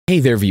Hey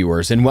there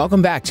viewers, and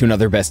welcome back to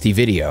another Bestie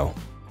video.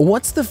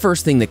 What's the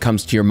first thing that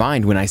comes to your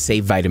mind when I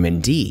say vitamin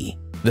D?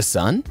 The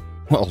sun?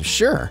 Well,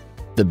 sure.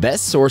 The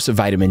best source of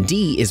vitamin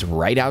D is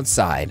right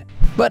outside.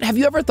 But have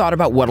you ever thought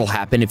about what'll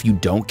happen if you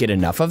don't get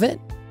enough of it?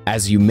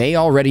 As you may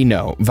already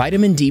know,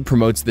 vitamin D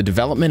promotes the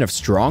development of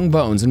strong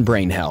bones and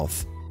brain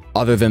health.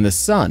 Other than the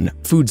sun,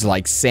 foods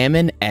like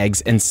salmon, eggs,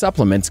 and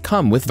supplements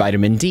come with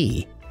vitamin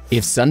D.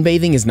 If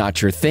sunbathing is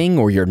not your thing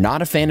or you're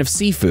not a fan of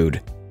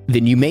seafood,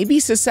 then you may be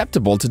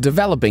susceptible to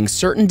developing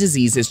certain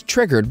diseases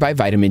triggered by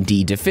vitamin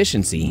D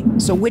deficiency.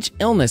 So which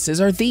illnesses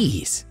are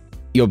these?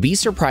 You'll be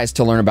surprised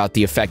to learn about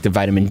the effect of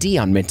vitamin D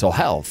on mental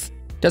health.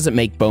 Does it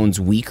make bones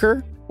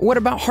weaker? What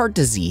about heart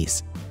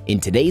disease? In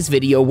today's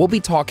video, we'll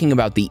be talking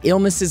about the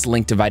illnesses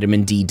linked to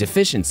vitamin D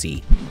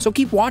deficiency, so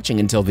keep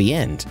watching until the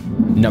end.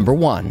 Number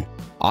 1.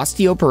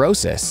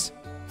 Osteoporosis.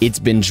 It's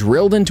been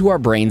drilled into our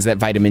brains that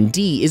vitamin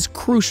D is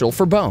crucial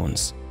for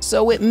bones.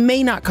 So it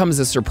may not come as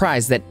a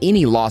surprise that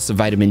any loss of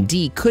vitamin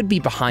D could be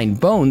behind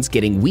bones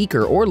getting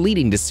weaker or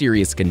leading to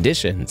serious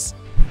conditions.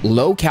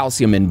 Low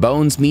calcium in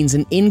bones means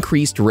an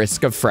increased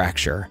risk of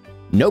fracture.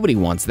 Nobody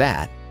wants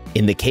that.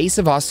 In the case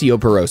of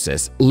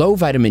osteoporosis, low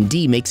vitamin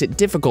D makes it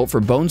difficult for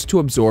bones to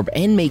absorb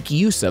and make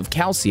use of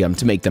calcium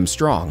to make them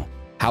strong.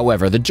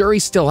 However, the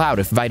jury's still out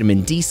if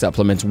vitamin D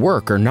supplements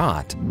work or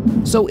not.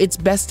 So it's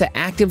best to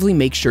actively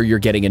make sure you're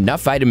getting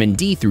enough vitamin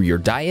D through your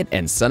diet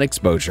and sun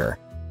exposure.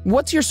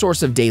 What's your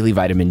source of daily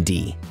vitamin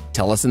D?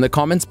 Tell us in the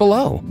comments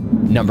below.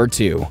 Number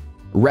 2.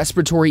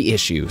 Respiratory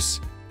issues.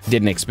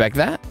 Didn't expect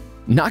that?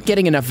 Not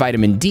getting enough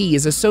vitamin D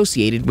is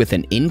associated with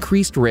an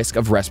increased risk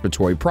of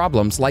respiratory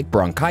problems like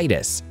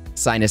bronchitis,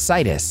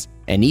 sinusitis,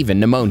 and even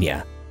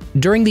pneumonia.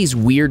 During these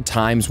weird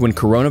times when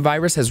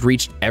coronavirus has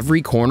reached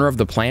every corner of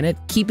the planet,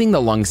 keeping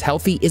the lungs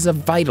healthy is of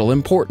vital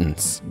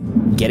importance.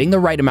 Getting the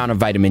right amount of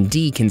vitamin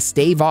D can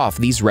stave off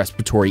these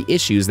respiratory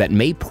issues that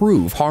may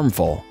prove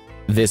harmful.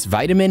 This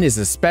vitamin is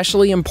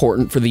especially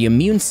important for the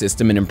immune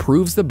system and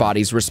improves the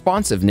body's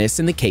responsiveness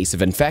in the case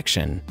of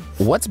infection.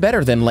 What's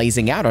better than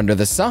lazing out under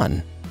the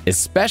sun?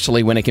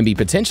 Especially when it can be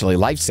potentially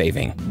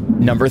life-saving.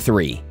 Number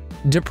 3.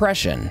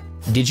 Depression.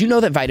 Did you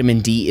know that vitamin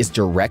D is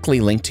directly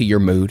linked to your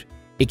mood?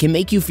 It can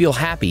make you feel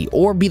happy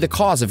or be the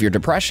cause of your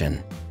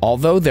depression.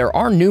 Although there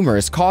are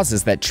numerous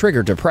causes that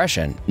trigger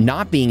depression,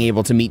 not being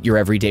able to meet your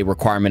everyday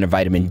requirement of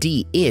vitamin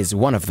D is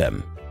one of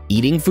them.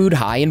 Eating food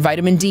high in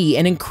vitamin D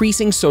and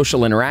increasing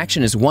social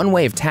interaction is one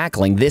way of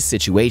tackling this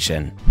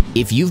situation.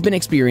 If you've been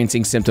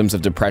experiencing symptoms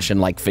of depression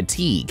like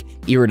fatigue,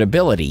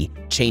 irritability,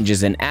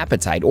 changes in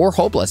appetite, or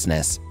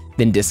hopelessness,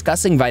 then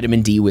discussing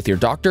vitamin D with your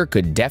doctor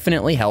could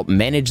definitely help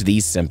manage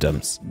these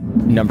symptoms.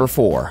 Number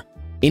 4.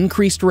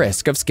 Increased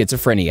risk of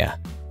schizophrenia.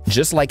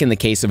 Just like in the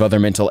case of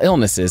other mental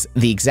illnesses,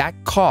 the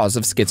exact cause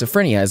of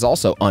schizophrenia is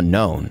also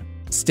unknown.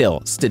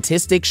 Still,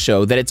 statistics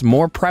show that it's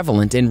more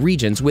prevalent in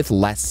regions with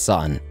less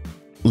sun,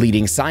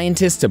 leading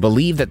scientists to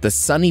believe that the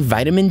sunny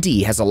vitamin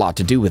D has a lot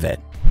to do with it.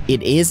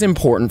 It is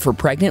important for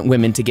pregnant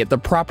women to get the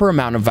proper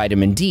amount of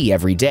vitamin D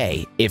every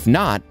day. If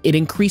not, it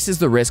increases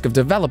the risk of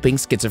developing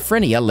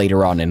schizophrenia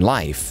later on in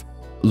life.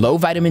 Low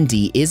vitamin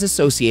D is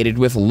associated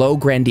with low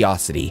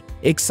grandiosity,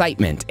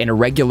 excitement, and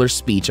irregular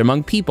speech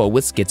among people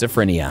with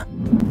schizophrenia.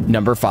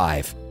 Number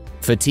 5.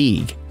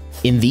 Fatigue.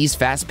 In these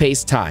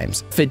fast-paced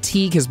times,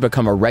 fatigue has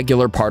become a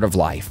regular part of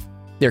life.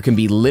 There can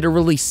be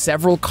literally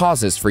several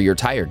causes for your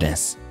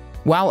tiredness.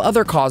 While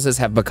other causes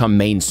have become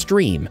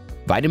mainstream,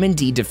 vitamin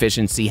D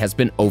deficiency has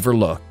been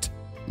overlooked.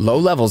 Low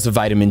levels of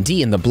vitamin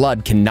D in the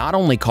blood can not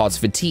only cause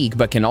fatigue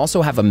but can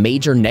also have a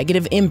major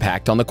negative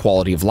impact on the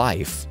quality of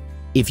life.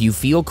 If you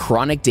feel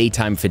chronic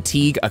daytime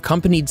fatigue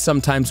accompanied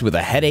sometimes with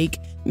a headache,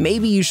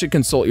 maybe you should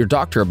consult your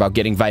doctor about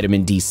getting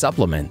vitamin D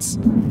supplements.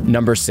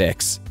 Number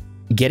 6.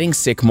 Getting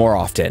sick more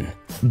often.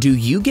 Do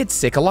you get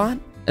sick a lot,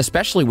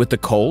 especially with the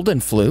cold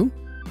and flu?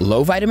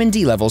 Low vitamin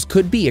D levels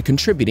could be a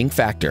contributing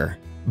factor.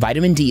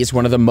 Vitamin D is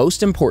one of the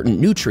most important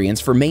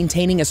nutrients for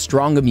maintaining a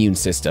strong immune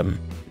system.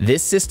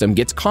 This system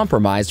gets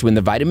compromised when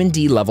the vitamin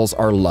D levels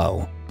are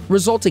low,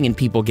 resulting in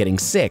people getting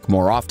sick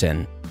more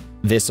often.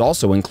 This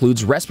also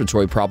includes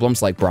respiratory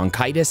problems like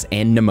bronchitis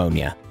and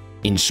pneumonia.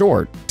 In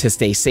short, to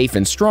stay safe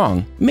and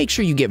strong, make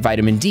sure you get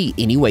vitamin D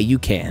any way you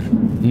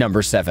can.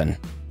 Number 7.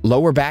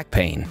 Lower back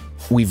pain.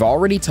 We've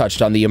already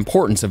touched on the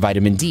importance of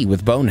vitamin D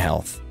with bone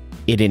health.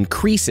 It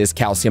increases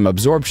calcium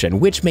absorption,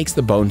 which makes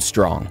the bone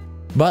strong.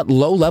 But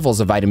low levels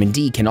of vitamin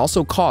D can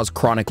also cause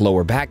chronic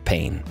lower back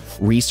pain.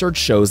 Research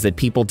shows that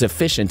people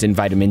deficient in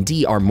vitamin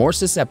D are more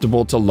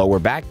susceptible to lower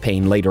back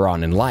pain later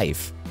on in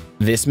life.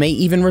 This may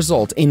even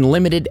result in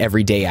limited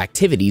everyday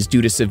activities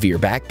due to severe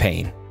back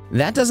pain.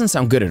 That doesn't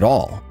sound good at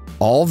all.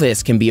 All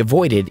this can be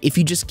avoided if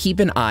you just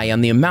keep an eye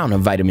on the amount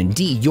of vitamin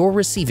D you're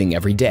receiving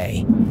every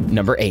day.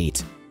 Number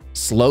 8.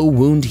 Slow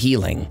wound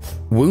healing.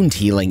 Wound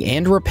healing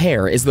and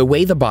repair is the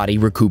way the body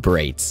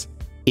recuperates.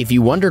 If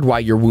you wondered why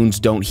your wounds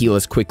don't heal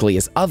as quickly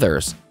as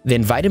others,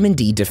 then vitamin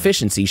D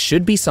deficiency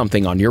should be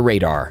something on your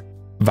radar.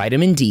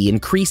 Vitamin D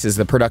increases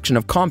the production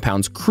of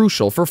compounds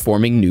crucial for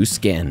forming new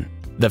skin.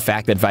 The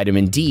fact that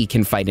vitamin D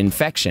can fight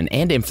infection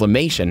and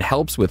inflammation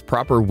helps with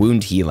proper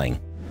wound healing.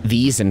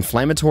 These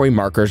inflammatory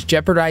markers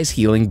jeopardize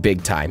healing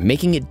big time,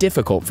 making it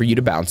difficult for you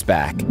to bounce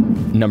back.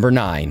 Number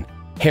 9.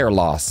 Hair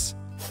loss.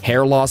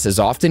 Hair loss is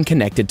often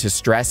connected to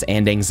stress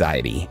and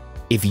anxiety.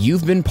 If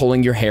you've been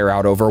pulling your hair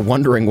out over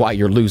wondering why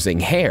you're losing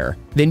hair,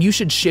 then you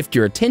should shift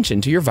your attention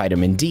to your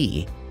vitamin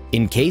D.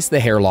 In case the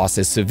hair loss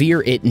is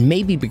severe, it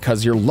may be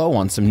because you're low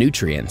on some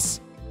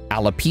nutrients.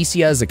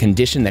 Alopecia is a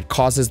condition that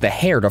causes the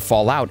hair to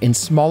fall out in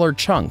smaller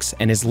chunks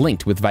and is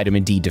linked with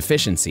vitamin D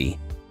deficiency.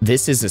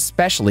 This is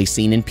especially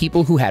seen in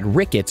people who had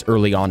rickets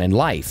early on in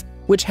life,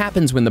 which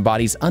happens when the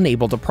body's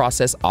unable to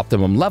process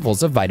optimum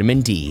levels of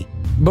vitamin D.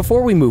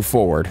 Before we move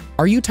forward,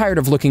 are you tired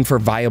of looking for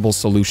viable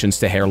solutions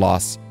to hair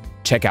loss?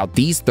 Check out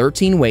these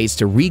 13 ways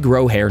to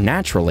regrow hair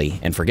naturally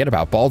and forget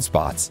about bald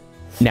spots.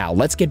 Now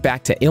let's get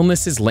back to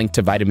illnesses linked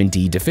to vitamin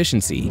D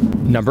deficiency.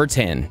 Number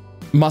 10.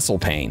 Muscle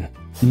pain.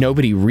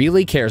 Nobody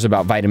really cares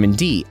about vitamin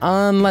D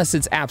unless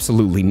it's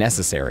absolutely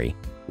necessary.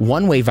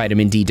 One way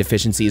vitamin D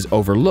deficiency is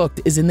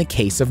overlooked is in the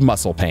case of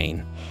muscle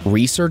pain.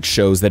 Research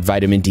shows that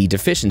vitamin D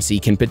deficiency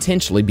can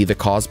potentially be the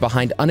cause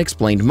behind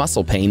unexplained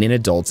muscle pain in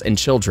adults and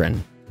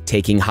children.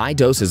 Taking high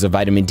doses of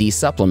vitamin D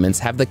supplements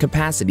have the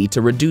capacity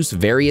to reduce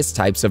various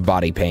types of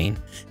body pain,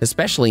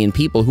 especially in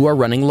people who are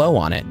running low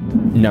on it.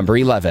 Number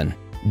 11.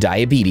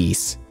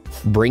 Diabetes.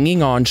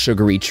 Bringing on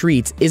sugary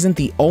treats isn't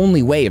the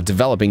only way of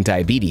developing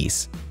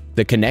diabetes.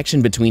 The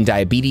connection between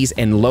diabetes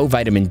and low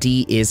vitamin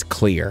D is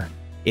clear.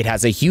 It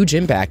has a huge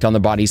impact on the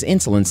body's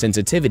insulin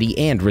sensitivity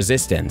and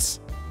resistance.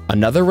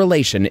 Another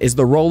relation is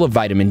the role of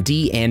vitamin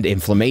D and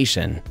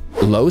inflammation.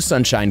 Low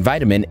sunshine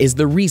vitamin is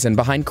the reason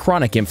behind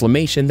chronic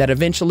inflammation that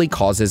eventually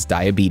causes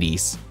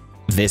diabetes.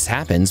 This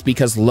happens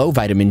because low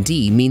vitamin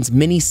D means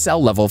many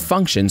cell-level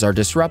functions are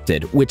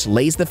disrupted, which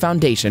lays the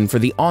foundation for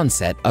the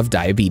onset of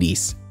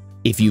diabetes.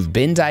 If you've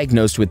been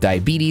diagnosed with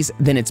diabetes,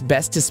 then it's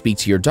best to speak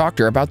to your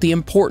doctor about the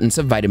importance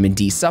of vitamin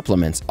D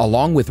supplements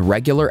along with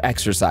regular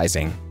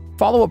exercising.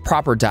 Follow a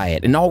proper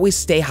diet and always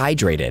stay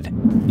hydrated.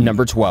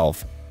 Number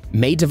 12.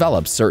 May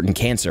develop certain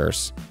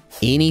cancers.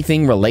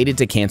 Anything related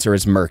to cancer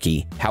is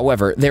murky.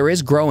 However, there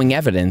is growing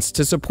evidence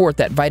to support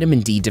that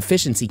vitamin D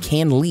deficiency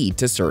can lead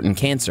to certain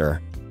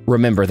cancer.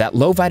 Remember that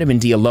low vitamin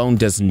D alone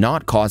does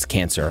not cause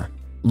cancer.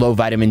 Low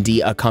vitamin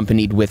D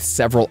accompanied with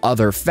several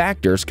other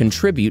factors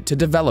contribute to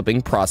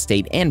developing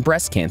prostate and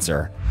breast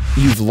cancer.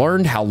 You've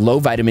learned how low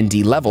vitamin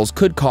D levels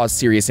could cause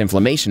serious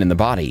inflammation in the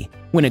body.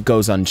 When it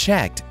goes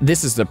unchecked,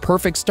 this is the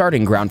perfect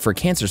starting ground for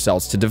cancer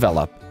cells to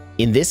develop.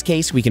 In this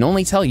case, we can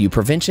only tell you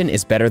prevention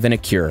is better than a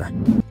cure.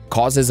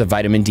 Causes of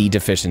vitamin D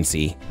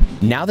deficiency.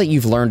 Now that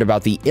you've learned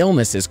about the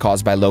illnesses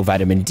caused by low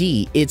vitamin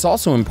D, it's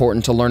also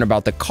important to learn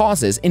about the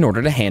causes in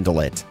order to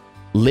handle it.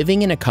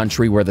 Living in a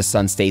country where the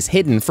sun stays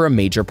hidden for a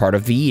major part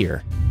of the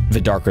year.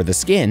 The darker the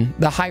skin,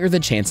 the higher the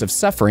chance of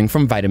suffering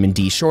from vitamin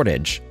D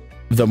shortage.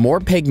 The more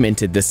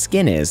pigmented the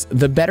skin is,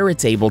 the better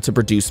it's able to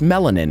produce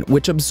melanin,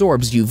 which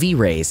absorbs UV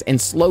rays and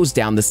slows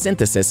down the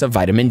synthesis of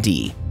vitamin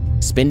D.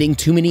 Spending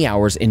too many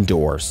hours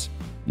indoors.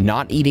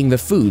 Not eating the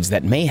foods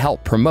that may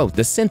help promote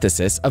the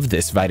synthesis of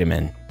this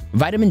vitamin.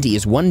 Vitamin D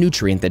is one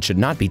nutrient that should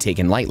not be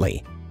taken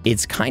lightly.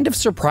 It's kind of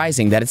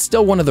surprising that it's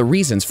still one of the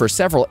reasons for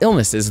several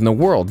illnesses in the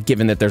world,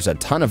 given that there's a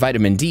ton of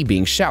vitamin D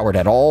being showered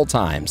at all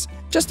times,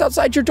 just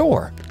outside your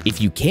door.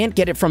 If you can't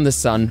get it from the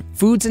sun,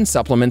 foods and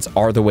supplements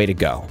are the way to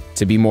go.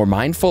 To be more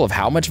mindful of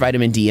how much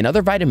vitamin D and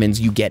other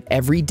vitamins you get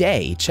every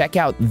day, check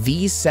out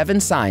these 7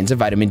 signs of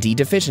vitamin D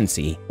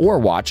deficiency, or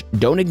watch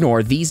Don't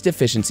Ignore These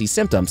Deficiency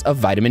Symptoms of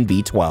Vitamin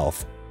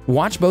B12.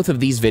 Watch both of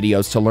these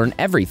videos to learn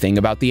everything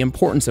about the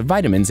importance of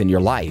vitamins in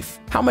your life.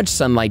 How much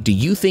sunlight do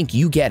you think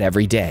you get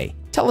every day?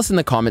 Tell us in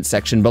the comment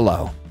section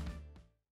below.